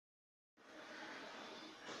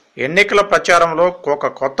ఎన్నికల ప్రచారంలో ఒక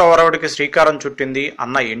కొత్త ఒరవడికి శ్రీకారం చుట్టింది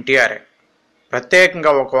అన్న ఎన్టీఆర్ఏ.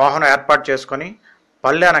 ప్రత్యేకంగా ఒక వాహనం ఏర్పాటు చేసుకుని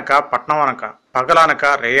పల్లె అనక పట్నం అనక పగలనక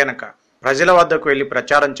రేయనక ప్రజల వద్దకు వెళ్లి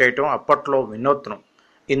ప్రచారం చేయటం అప్పట్లో వినూత్నం.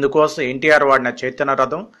 ఇందుకోసం ఎన్టీఆర్ వాడిన చైతన్య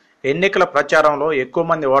రథం ఎన్నికల ప్రచారంలో ఎక్కువ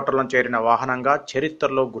మంది ఓటర్లను చేరిన వాహనంగా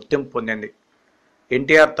చరిత్రలో గుర్తింపు పొందింది.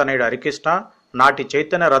 ఎన్టీఆర్ తనయుడు హరికృష్ణ నాటి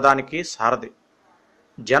చైతన్య రథానికి సారథి.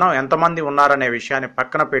 జనం ఎంతమంది ఉన్నారనే విషయాన్ని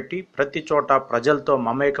పక్కన పెట్టి ప్రతి చోట ప్రజలతో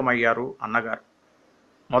మమేకమయ్యారు అన్నగారు.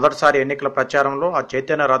 మొదటిసారి ఎన్నికల ప్రచారంలో ఆ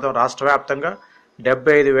చైతన్య రథం రాష్ట్ర వ్యాప్తంగా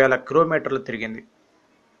 75,000 కిలోమీటర్లు తిరిగింది.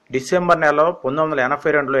 డిసెంబర్ నెలలో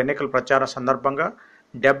 1982లో ఎన్నికల ప్రచారం సందర్భంగా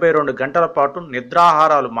 72 గంటల పాటు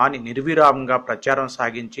నిద్రాహారాలు మాని నిర్విరామంగా ప్రచారం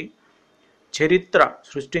సాగించి చరిత్ర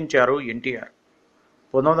సృష్టించారు ఎన్టీఆర్.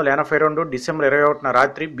 1982 డిసెంబర్ 21న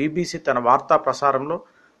రాత్రి బీబీసీ తన వార్తా ప్రసారంలో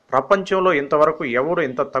ప్రపంచంలో ఇంతవరకు ఎవరు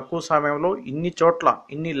ఇంత తక్కువ సమయంలో ఇన్ని చోట్ల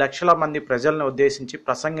ఇన్ని లక్షల మంది ప్రజలను ఉద్దేశించి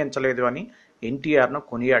ప్రసంగించలేదు అని ఎన్టీఆర్ను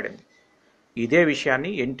కొనియాడింది. ఇదే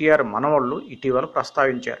విషయాన్ని ఎన్టీఆర్ మనవళ్లు ఇటీవల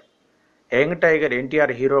ప్రస్తావించారు. యంగ్ టైగర్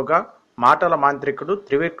ఎన్టీఆర్ హీరోగా మాటల మాంత్రికుడు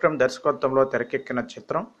త్రివిక్రమ్ దర్శకత్వంలో తెరకెక్కిన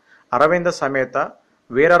చిత్రం అరవింద సమేత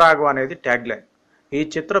వీర రాఘవ అనేది ట్యాగ్లైన్. ఈ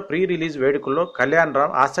చిత్ర ప్రీ రిలీజ్ వేడుకల్లో కళ్యాణ్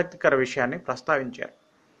రామ్ ఆసక్తికర విషయాన్ని ప్రస్తావించారు.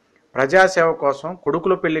 ప్రజాసేవ కోసం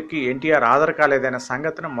కొడుకుల పెళ్లికి ఎన్టీఆర్ హాజరు కాలేదనే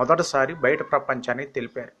సంగతిని మొదటిసారి బయట ప్రపంచానికి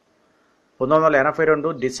తెలిపారు.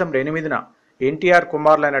 1982 డిసెంబర్ 8న ఎన్టీఆర్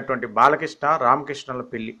కుమారులైనటువంటి బాలకృష్ణ రామకృష్ణల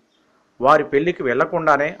పెళ్లి. వారి పెళ్లికి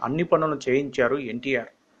వెళ్లకుండానే అన్ని పనులు చేయించారు ఎన్టీఆర్.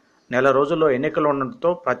 నెల రోజుల్లో ఎన్నికలు ఉండడంతో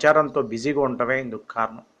ప్రచారంతో బిజీగా ఉండటమే ఇందుకు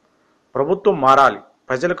కారణం. ప్రభుత్వం మారాలి,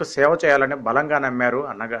 ప్రజలకు సేవ చేయాలని బలంగా నమ్మారు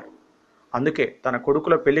అన్నగారు. అందుకే తన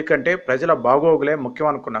కొడుకుల పెళ్లి కంటే ప్రజల బాగోగులే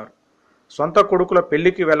ముఖ్యమనుకున్నారు. సొంత కొడుకుల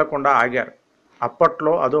పెళ్లికి వెళ్లకుండా ఆగారు.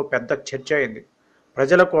 అప్పట్లో అదో పెద్ద చర్చ అయింది.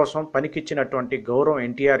 ప్రజల కోసం పనికిచ్చినటువంటి గౌరవం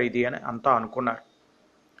ఎన్టీఆర్ ఇది అని అంతా అనుకున్నారు.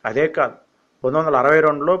 అదే కాదు,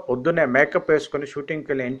 1962లో పొద్దున్నే మేకప్ వేసుకుని షూటింగ్కి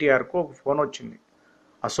వెళ్ళిన ఎన్టీఆర్కు ఒక ఫోన్ వచ్చింది.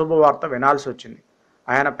 అశుభవార్త వినాల్సి వచ్చింది.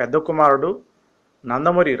 ఆయన పెద్ద కుమారుడు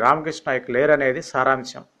నందమూరి రామకృష్ణ ఇక లేరనేది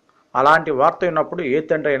సారాంశం. అలాంటి వార్త విన్నప్పుడు ఏ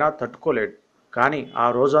తండ్రి అయినా తట్టుకోలేడు. కానీ ఆ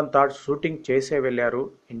రోజంతా షూటింగ్ చేసే వెళ్ళారు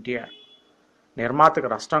ఎన్టీఆర్. నిర్మాతకు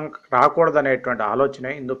నష్టం రాకూడదనేటువంటి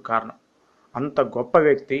ఆలోచనే ఇందుకు కారణం. అంత గొప్ప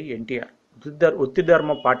వ్యక్తి ఎన్టీఆర్. ఉత్తి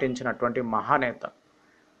ధర్మం పాటించినటువంటి మహానేత.